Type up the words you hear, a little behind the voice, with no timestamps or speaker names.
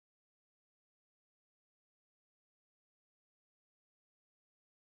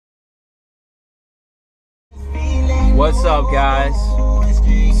What's up, guys?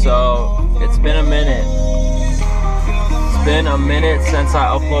 So it's been a minute. It's been a minute since I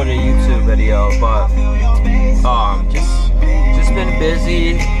uploaded a YouTube video, but just been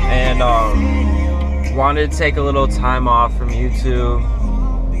busy and wanted to take a little time off from YouTube.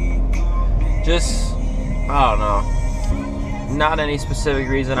 Just I don't know, not any specific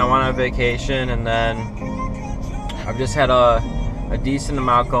reason. I went on vacation and then I've just had a decent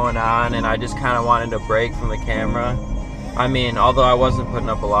amount going on, and I just kind of wanted a break from the camera. I mean, although I wasn't putting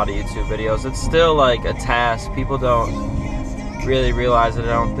up a lot of YouTube videos, it's still like a task. People don't really realize it, I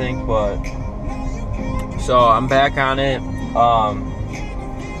don't think, but so I'm back on it,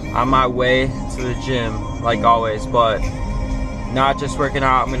 on my way to the gym like always, but not just working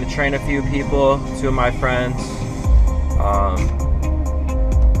out. I'm going to train a few people, two of my friends.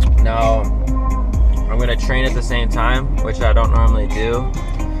 Now I'm going to train at the same time, which I don't normally do.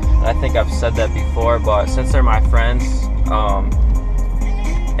 I think I've said that before, but since they're my friends,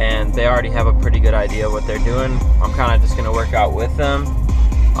 and they already have a pretty good idea what they're doing, I'm kind of just going to work out with them.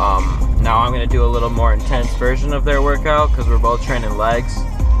 Now I'm going to do a little more intense version of their workout because we're both training legs,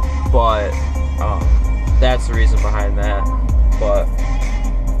 but that's the reason behind that. But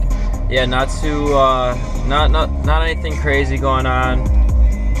yeah, not anything crazy going on.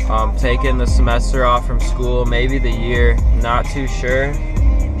 Taking the semester off from school, maybe the year, not too sure.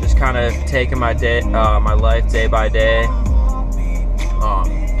 Just kind of taking my life day by day.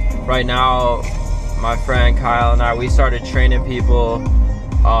 Right now, my friend Kyle and I, we started training people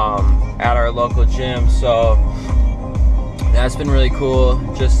at our local gym, so that's been really cool.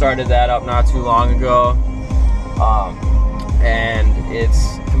 Just started that up not too long ago, and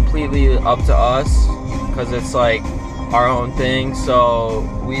it's completely up to us because it's like our own thing, so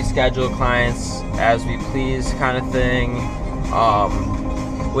we schedule clients as we please kind of thing,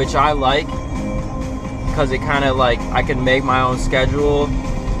 which I like because it kind of like I can make my own schedule,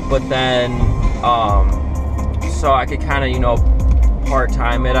 but then so I could kind of, you know,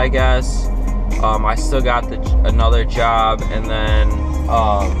 part-time it, I guess. I still got another job, and then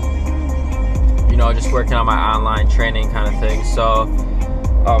you know, just working on my online training kind of thing, so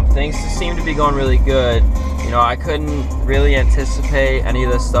things seem to be going really good. You know, I couldn't really anticipate any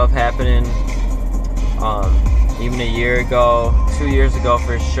of this stuff happening even a year ago, 2 years ago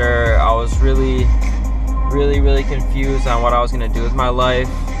for sure. I was really confused on what I was going to do with my life,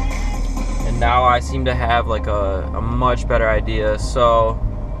 and now I seem to have like a much better idea. So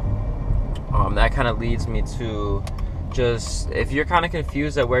that kind of leads me to just, if you're kind of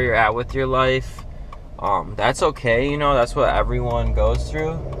confused at where you're at with your life, that's okay, you know, that's what everyone goes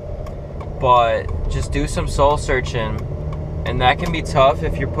through. But just do some soul searching, and that can be tough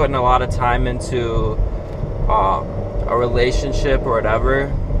if you're putting a lot of time into a relationship or whatever.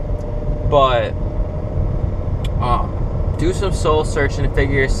 But do some soul searching and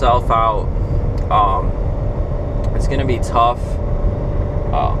figure yourself out. It's gonna be tough.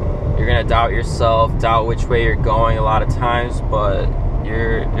 You're gonna doubt yourself, doubt which way you're going a lot of times, but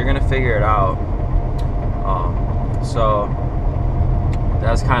you're gonna figure it out. So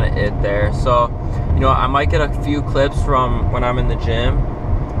that's kind of it there. So, you know, I might get a few clips from when I'm in the gym.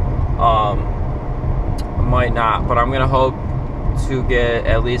 I might not, but I'm gonna hope to get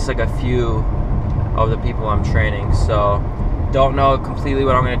at least like a few of the people I'm training. So don't know completely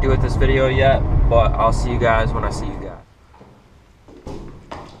what I'm gonna do with this video yet, but I'll see you guys when I see you guys.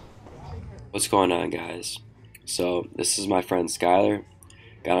 What's going on, guys? So this is my friend Skyler.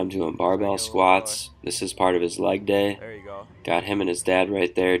 Got him doing barbell squats. This is part of his leg day. There you go. Got him and his dad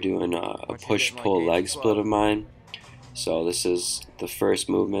right there doing a push-pull leg split of mine. So this is the first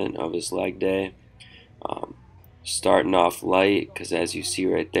movement of his leg day. Starting off light, because as you see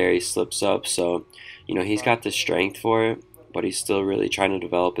right there, he slips up. So, you know, he's got the strength for it, but he's still really trying to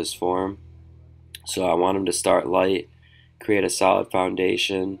develop his form. So I want him to start light, create a solid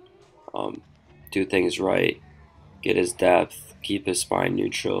foundation, do things right, get his depth, keep his spine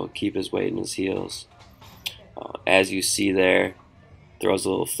neutral, keep his weight in his heels. As you see there, throws a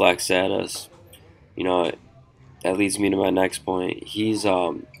little flex at us. You know, that leads me to my next point. He's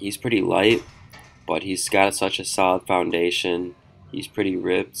pretty light, but he's got such a solid foundation. He's pretty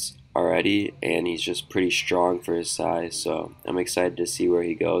ripped already, and he's just pretty strong for his size. So I'm excited to see where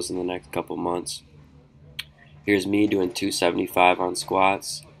he goes in the next couple months. Here's me doing 275 on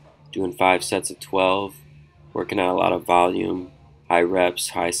squats, doing 5 sets of 12, working on a lot of volume, high reps,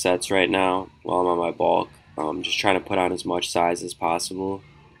 high sets right now while I'm on my bulk. Just trying to put on as much size as possible,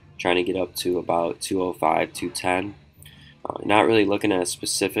 trying to get up to about 205, 210. Not really looking at a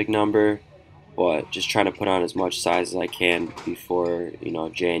specific number, but just trying to put on as much size as I can before, you know,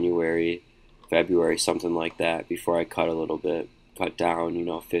 January, February, something like that, before I cut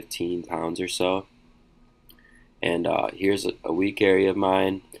down, 15 pounds or so. And here's a weak area of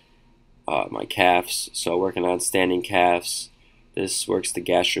mine, my calves. So working on standing calves. This works the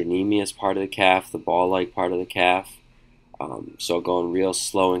gastrocnemius part of the calf, the ball-like part of the calf. So going real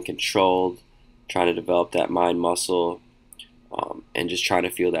slow and controlled, trying to develop that mind muscle, and just trying to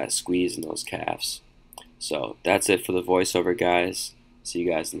feel that squeeze in those calves. So that's it for the voiceover, guys. See you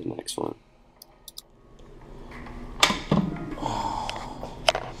guys in the next one.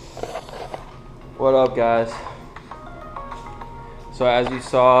 What up, guys? So as you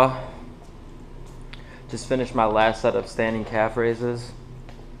saw, just finished my last set of standing calf raises.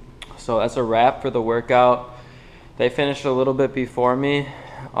 So that's a wrap for the workout. They finished a little bit before me.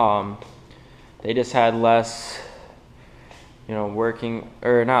 They just had less, not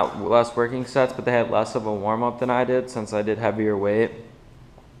less working sets, but they had less of a warm-up than I did, since I did heavier weight.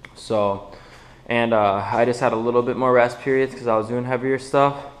 So, and I just had a little bit more rest periods because I was doing heavier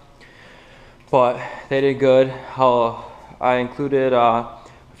stuff. But they did good. I included a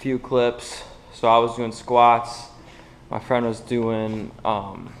few clips. So I was doing squats. My friend was doing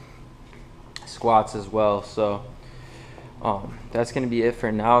squats as well. So that's gonna be it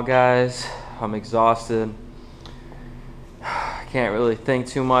for now, guys. I'm exhausted. Can't really think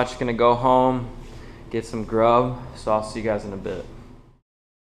too much. Gonna go home, get some grub. So I'll see you guys in a bit.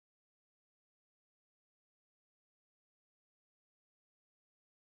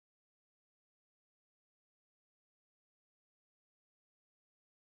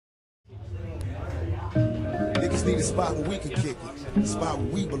 Niggas need a spot where we can kick it, a spot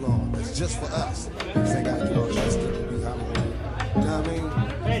where we belong. That's just for us. Niggas ain't gotta do all that stuff to be Hollywood. You know what I mean?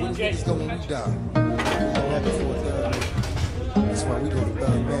 Where the niggas go when we die? We don't have to for a thug. That's why we go to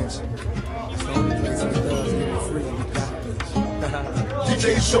Thug Mansion. It's the only place where thugs get it free and we got this.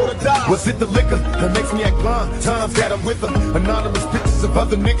 DJ sure to die. Was it the liquor that makes me act blind? Times that I'm with her. Anonymous pictures of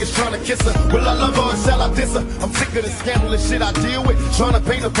other niggas trying to kiss her. Will I love her or shall I diss her? I'm sick of the scandalous shit I deal with, trying to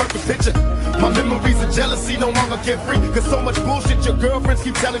paint a perfect picture. My memories of jealousy no longer get free, cause so much bullshit your girlfriends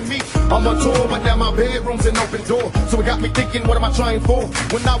keep telling me. I'm on tour, but now my bedroom's an open door. So it got me thinking, what am I trying for?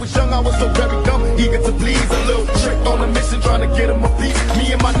 When I was young, I was so very dumb, eager to please. A little trick on a mission, trying to get them a piece.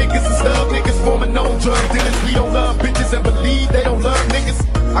 Me and my niggas is love niggas, forming no drug dealers. We don't love bitches and believe they don't love niggas.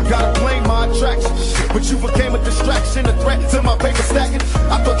 I gotta blame my attraction, but you became a distraction, a threat to my paper stacking.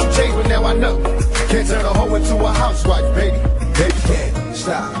 I thought you changed, but now I know. Can't turn a hoe into a housewife, baby. Baby can't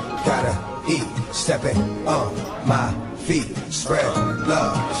stop, gotta eat, stepping on my feet, spread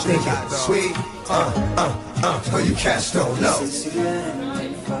love, stinking sweet, but you cats don't know.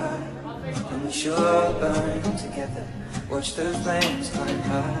 And we should all burn together, watch the flames climb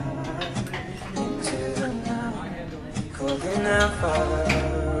high into the night, calling out fire.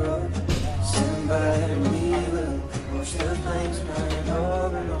 Stand by and we will watch the flames burn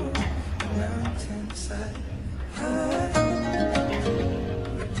over and over the mountainside.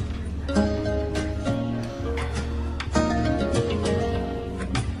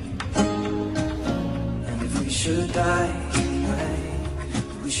 And if we should die,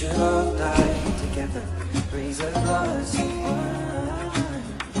 we should all die together. Raise a glass of wine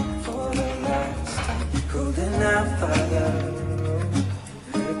for the last time, holding out fire.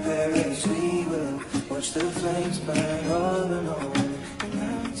 Prepare as we will watch the flames burn all and on the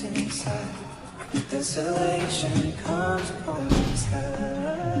mountainside. Desolation comes upon the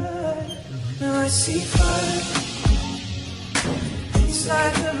sky. Now I see fire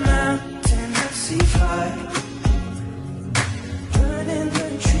inside the mountain. I see fire burning the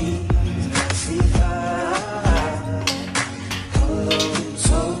trees. I see fire hollow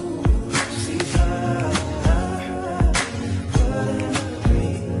souls. I see fire burning the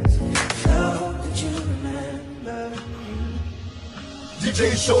breeze. I hope that you remember. DJ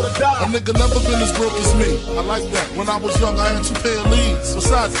sure to die. A nigga never been as broke as me. I like that. When I was young, I had 2 pair of leads.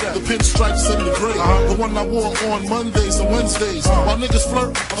 Besides that, the pinstripes and the gray. The one I wore on Mondays and Wednesdays. While niggas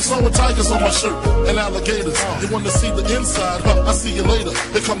flirt, I saw with tigers on my shirt and alligators. You wanna see the inside? Huh? I see you later.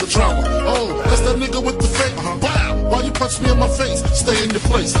 Here come the drama. Oh, that's that nigga with the fake. Wow. Why you punch me in my face? Stay in your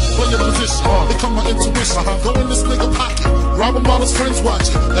place. Play your position. Here come my intuition. Go in this nigga pocket. Rob him while his friends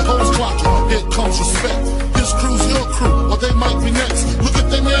watching. That hoes clocking. Here comes respect. His crew's your crew, or they might be next. Look at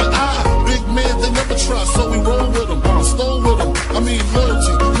them in the eye. Big man, they never try, so we roll with them. Stole with them. I mean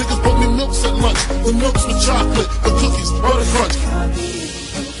loyalty. Niggas bought me milks at lunch. The milks with chocolate, the cookies, butter crunch.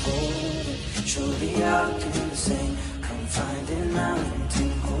 Surely I'll do the same. Come finding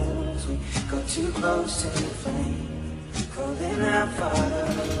mountain holes. We got too close to the flame. Calling out fire.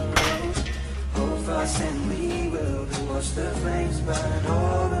 Hold fast and we will watch the flames burn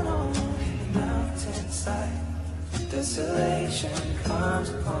over and on. mountainside. Desolation comes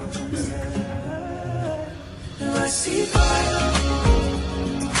upon me. Now I see fire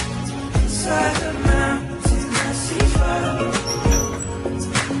inside the mountain. I see fire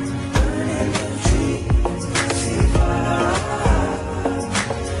burning the trees. I see fire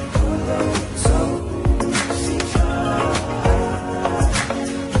all over the soul. I see fire all over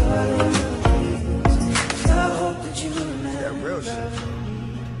the breeze. I hope that you remember that real shit.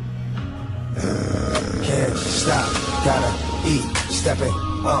 Can't stop, gotta eat, stepping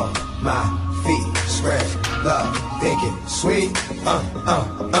on my feet, spread love, thinking sweet,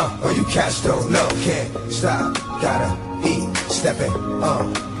 or you cats don't know. Can't stop, gotta eat, stepping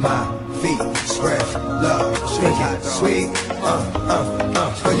on my feet, spread love, thinking sweet,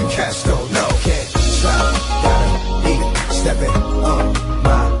 or you cats don't know. Can't stop, gotta eat, stepping on